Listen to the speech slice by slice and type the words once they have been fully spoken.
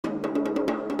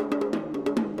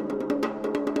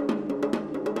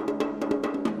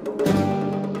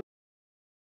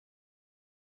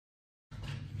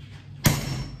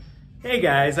Hey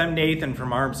guys, I'm Nathan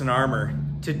from Arms and Armor.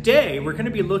 Today we're going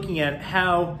to be looking at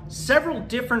how several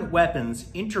different weapons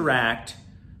interact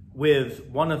with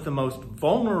one of the most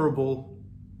vulnerable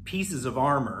pieces of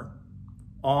armor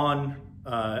on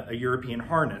a European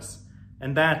harness,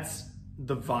 and that's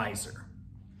the visor.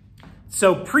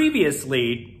 So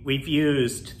previously we've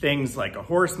used things like a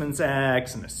horseman's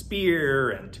axe and a spear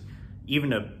and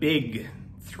even a big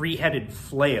three-headed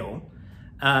flail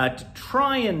to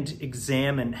try and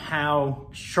examine how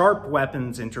sharp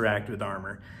weapons interact with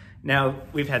armor. Now,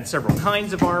 we've had several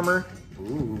kinds of armor.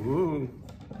 Ooh,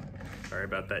 sorry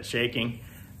about that shaking.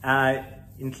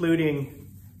 Including,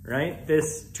 right,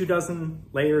 this 24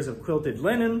 layers of quilted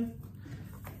linen,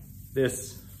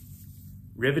 this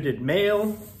riveted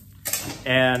mail,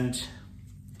 and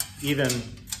even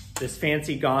this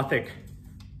fancy Gothic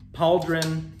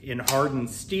pauldron in hardened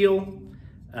steel,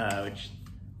 which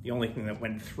the only thing that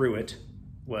went through it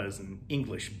was an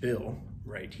English bill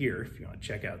right here. If you want to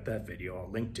check out that video, I'll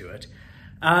link to it.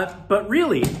 But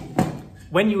really,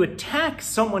 when you attack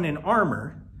someone in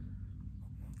armor,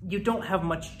 you don't have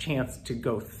much chance to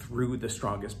go through the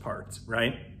strongest parts,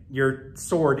 right? Your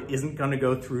sword isn't going to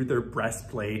go through their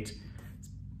breastplate. It's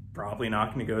probably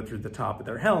not going to go through the top of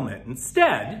their helmet.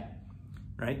 Instead,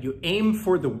 right, you aim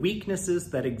for the weaknesses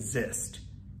that exist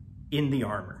in the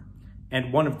armor.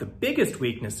 And one of the biggest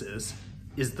weaknesses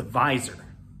is the visor,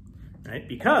 right?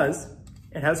 Because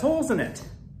it has holes in it,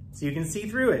 so you can see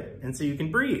through it and so you can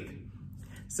breathe.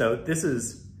 So this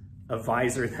is a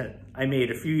visor that I made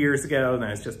a few years ago, and I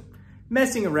was just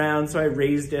messing around, so I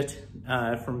raised it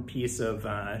from a piece of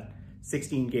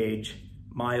 16 gauge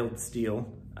mild steel,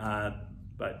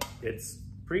 but it's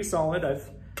pretty solid. I've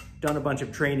done a bunch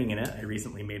of training in it. I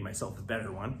recently made myself a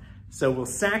better one. So we'll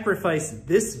sacrifice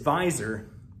this visor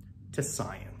to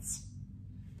science.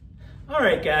 All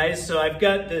right, guys, so I've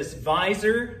got this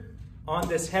visor on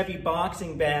this heavy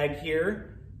boxing bag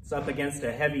here. It's up against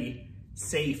a heavy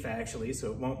safe, actually,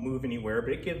 so it won't move anywhere,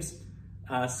 but it gives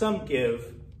some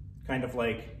give, kind of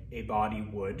like a body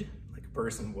would, like a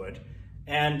person would.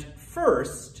 And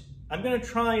first, I'm gonna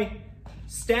try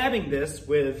stabbing this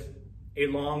with a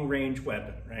long-range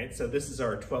weapon, right? So this is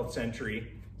our 12th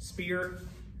century spear,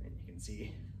 and you can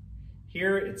see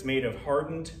here it's made of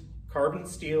hardened carbon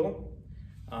steel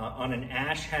on an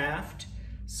ash haft.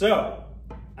 So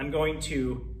I'm going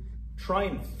to try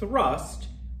and thrust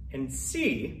and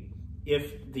see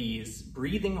if these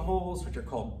breathing holes, which are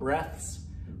called breaths,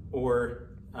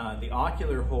 or the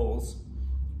ocular holes,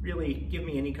 really give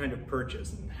me any kind of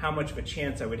purchase and how much of a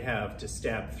chance I would have to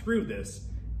stab through this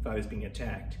if I was being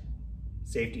attacked.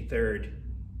 Safety third.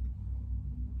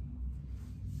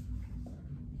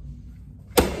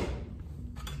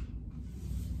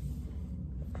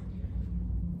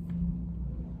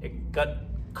 It got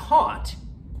caught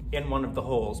in one of the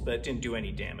holes, but it didn't do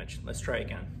any damage. Let's try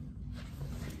again.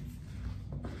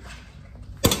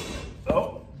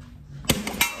 Oh.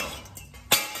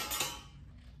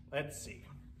 Let's see.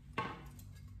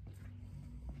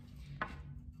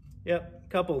 Yep, a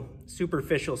couple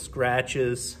superficial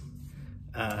scratches,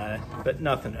 but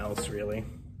nothing else really.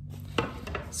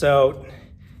 So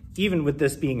even with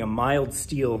this being a mild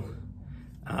steel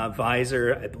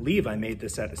visor, I believe I made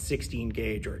this out of 16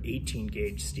 gauge or 18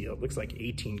 gauge steel. It looks like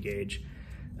 18 gauge.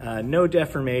 No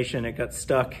deformation. It got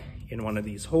stuck in one of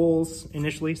these holes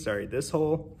initially. Sorry, this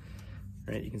hole.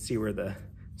 Right, you can see where the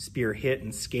spear hit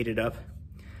and skated up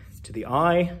to the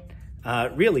eye.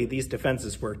 Really, these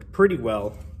defenses worked pretty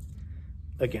well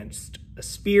against a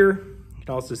spear. You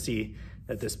can also see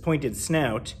that this pointed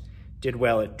snout did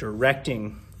well at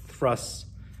directing thrusts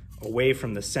away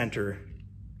from the center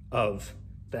of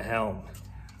the helm.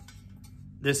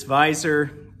 This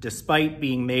visor, despite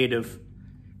being made of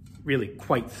really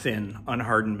quite thin,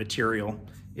 unhardened material,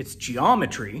 its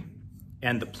geometry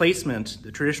and the placement,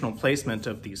 the traditional placement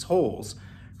of these holes,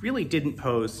 really didn't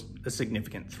pose a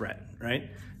significant threat,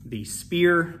 right? The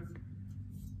spear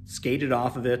skated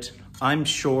off of it. I'm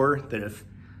sure that if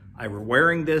I were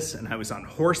wearing this and I was on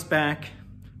horseback,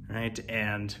 right,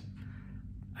 and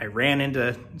I ran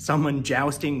into someone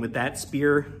jousting with that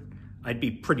spear, I'd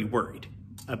be pretty worried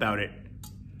about it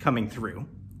coming through.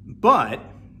 But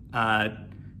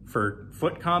for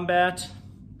foot combat,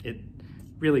 it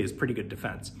really is pretty good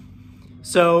defense.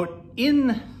 So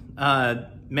in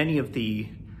many of the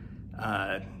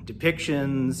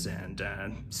depictions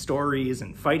and stories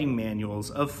and fighting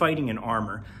manuals of fighting in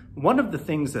armor, one of the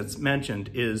things that's mentioned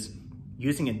is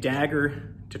using a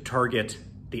dagger to target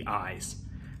the eyes,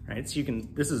 right? So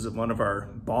this is one of our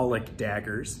Bollock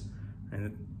daggers,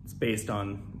 and it's based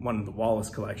on one of the Wallace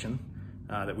collection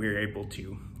that we were able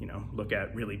to, look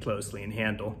at really closely and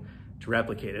handle. to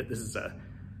replicate it. This is a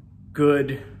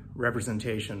good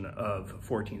representation of a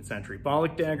 14th century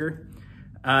Bollock dagger.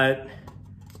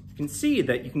 You can see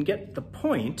that you can get the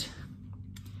point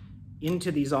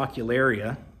into these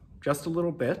ocularia just a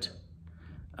little bit.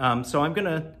 So I'm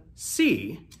gonna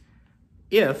see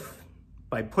if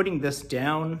by putting this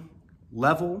down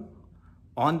level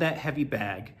on that heavy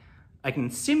bag, I can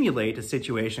simulate a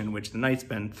situation in which the knight's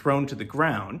been thrown to the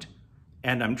ground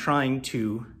and I'm trying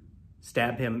to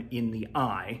stab him in the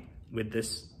eye with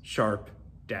this sharp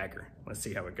dagger. Let's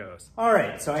see how it goes. All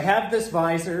right, so I have this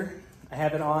visor. I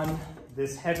have it on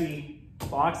this heavy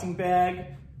boxing bag,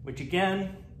 which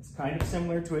again, is kind of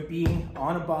similar to it being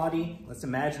on a body. Let's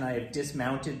imagine I have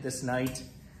dismounted this knight.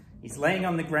 He's laying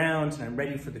on the ground and I'm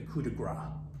ready for the coup de grace.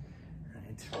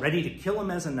 Right, ready to kill him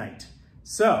as a knight.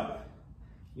 So,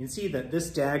 you can see that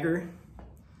this dagger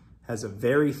has a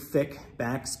very thick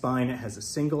back spine. It has a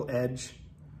single edge.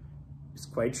 It's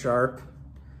quite sharp.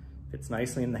 Fits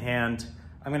nicely in the hand.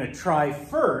 I'm gonna try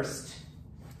first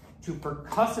to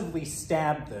percussively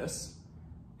stab this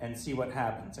and see what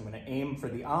happens. I'm gonna aim for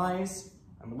the eyes.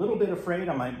 I'm a little bit afraid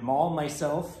I might maul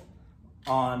myself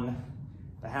on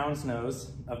the hound's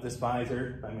nose of this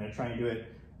visor, but I'm gonna try and do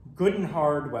it good and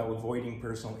hard while avoiding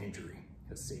personal injury,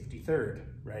 because safety third.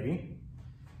 Ready?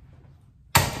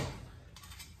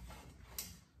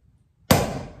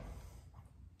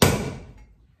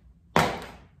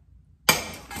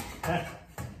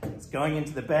 It's going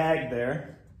into the bag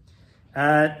there.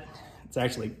 It's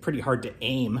actually pretty hard to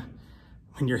aim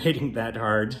when you're hitting that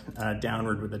hard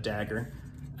downward with a dagger.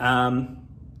 I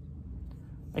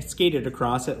skated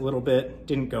across it a little bit,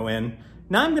 didn't go in.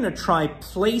 Now I'm gonna try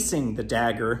placing the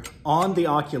dagger on the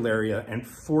ocularia and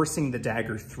forcing the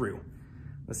dagger through.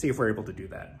 Let's see if we're able to do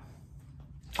that.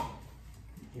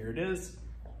 Here it is.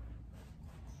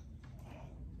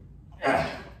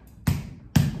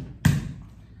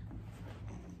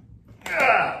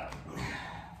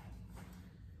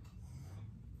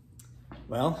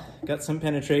 Well, got some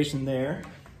penetration there.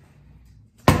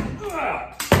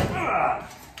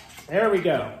 There we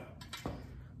go.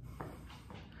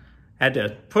 Had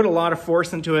to put a lot of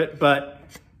force into it,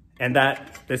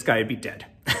 this guy would be dead,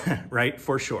 right?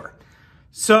 For sure.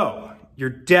 So, you're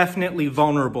definitely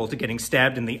vulnerable to getting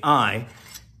stabbed in the eye,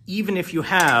 even if you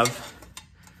have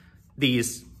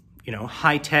these,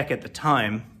 high tech at the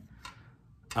time,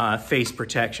 face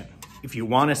protection. If you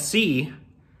want to see,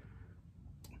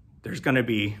 there's going to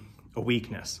be a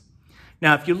weakness.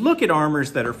 Now, if you look at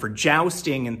armors that are for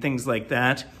jousting and things like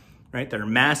that, right, that are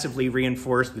massively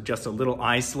reinforced with just a little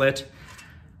eye slit,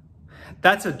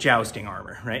 that's a jousting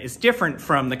armor, right? It's different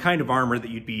from the kind of armor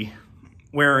that you'd be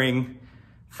wearing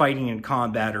fighting in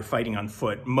combat or fighting on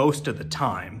foot most of the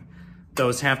time.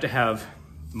 Those have to have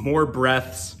more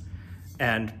breaths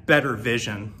and better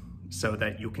vision so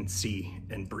that you can see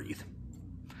and breathe,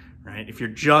 right? If you're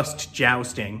just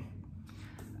jousting,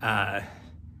 right,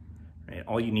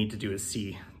 all you need to do is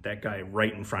see that guy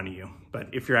right in front of you. But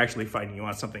if you're actually fighting, you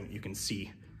want something you can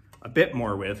see a bit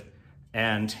more with.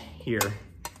 And here,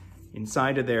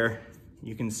 inside of there,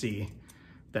 you can see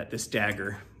that this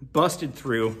dagger busted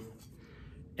through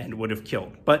and would have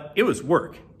killed. But it was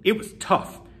work. It was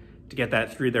tough to get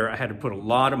that through there. I had to put a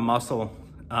lot of muscle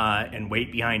and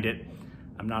weight behind it.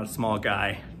 I'm not a small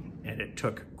guy, and it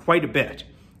took quite a bit.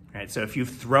 Right? So if you've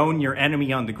thrown your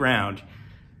enemy on the ground,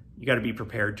 you got to be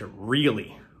prepared to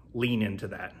really lean into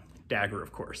that dagger,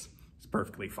 of course. It's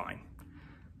perfectly fine.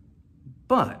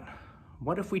 But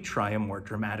what if we try a more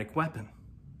dramatic weapon?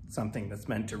 Something that's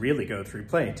meant to really go through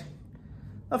plate.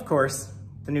 Of course,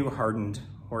 the new hardened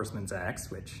horseman's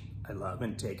axe, which I love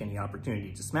and take any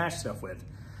opportunity to smash stuff with.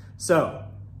 So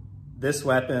this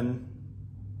weapon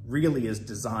really is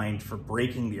designed for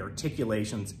breaking the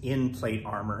articulations in plate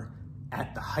armor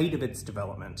at the height of its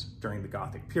development during the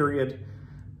Gothic period.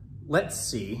 Let's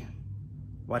see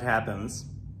what happens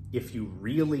if you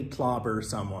really clobber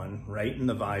someone right in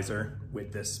the visor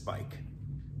with this spike.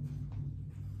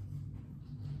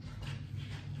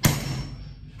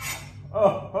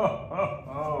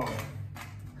 Oh.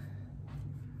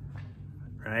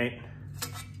 Right?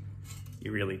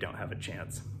 You really don't have a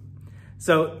chance.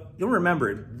 So you'll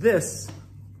remember this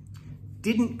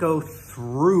didn't go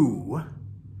through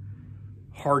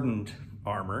hardened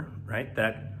armor, right?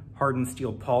 That hardened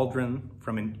steel pauldron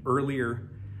from an earlier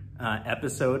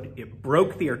episode. It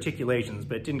broke the articulations,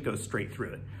 but it didn't go straight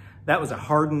through it. That was a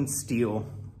hardened steel,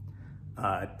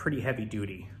 pretty heavy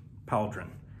duty pauldron.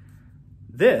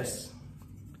 This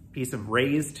piece of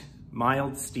raised,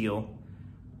 mild steel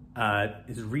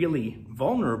is really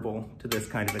vulnerable to this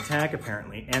kind of attack,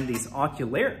 apparently. And these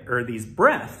these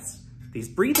breaths, these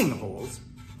breathing holes,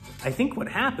 I think what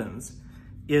happens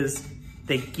is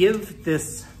they give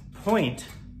this point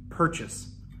purchase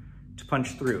to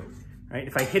punch through, right?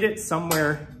 If I hit it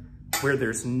somewhere where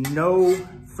there's no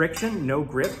friction, no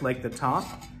grip, like the top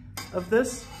of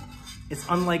this, it's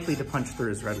unlikely to punch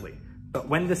through as readily. But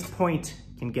when this point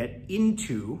can get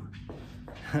into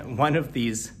one of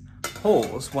these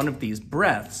holes, one of these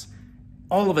breaths,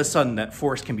 all of a sudden that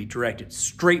force can be directed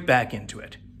straight back into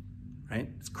it, right?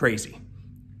 It's crazy.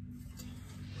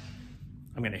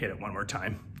 I'm gonna hit it one more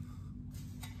time.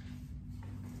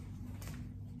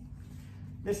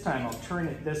 This time I'll turn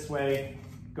it this way,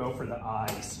 go for the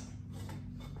eyes.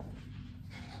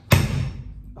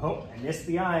 Oh, I missed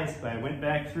the eyes, but I went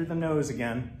back through the nose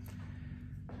again,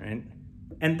 right?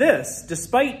 And this,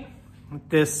 despite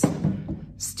this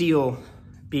steel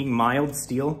being mild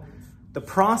steel, the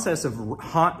process of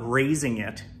hot raising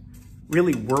it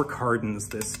really work hardens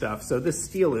this stuff. So this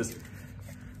steel is,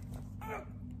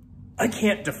 I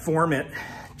can't deform it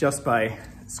just by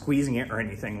squeezing it or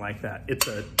anything like that. It's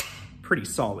a pretty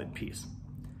solid piece.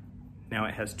 Now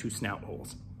it has 2 snout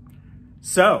holes.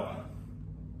 So,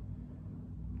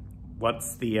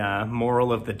 what's the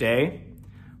moral of the day?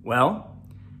 Well,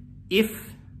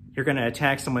 if you're gonna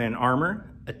attack someone in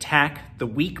armor, attack the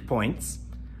weak points.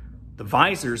 The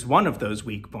visor's one of those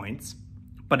weak points,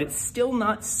 but it's still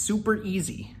not super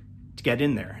easy to get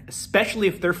in there, especially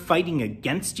if they're fighting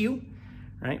against you,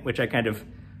 right? Which I kind of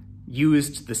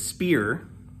used the spear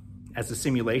as a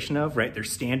simulation of, right? They're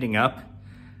standing up.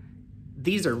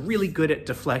 These are really good at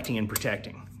deflecting and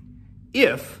protecting.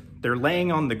 If they're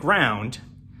laying on the ground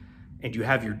and you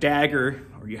have your dagger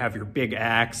or you have your big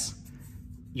axe,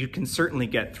 you can certainly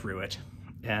get through it.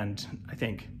 And I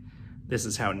think this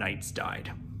is how knights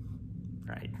died.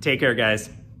 All right, take care, guys.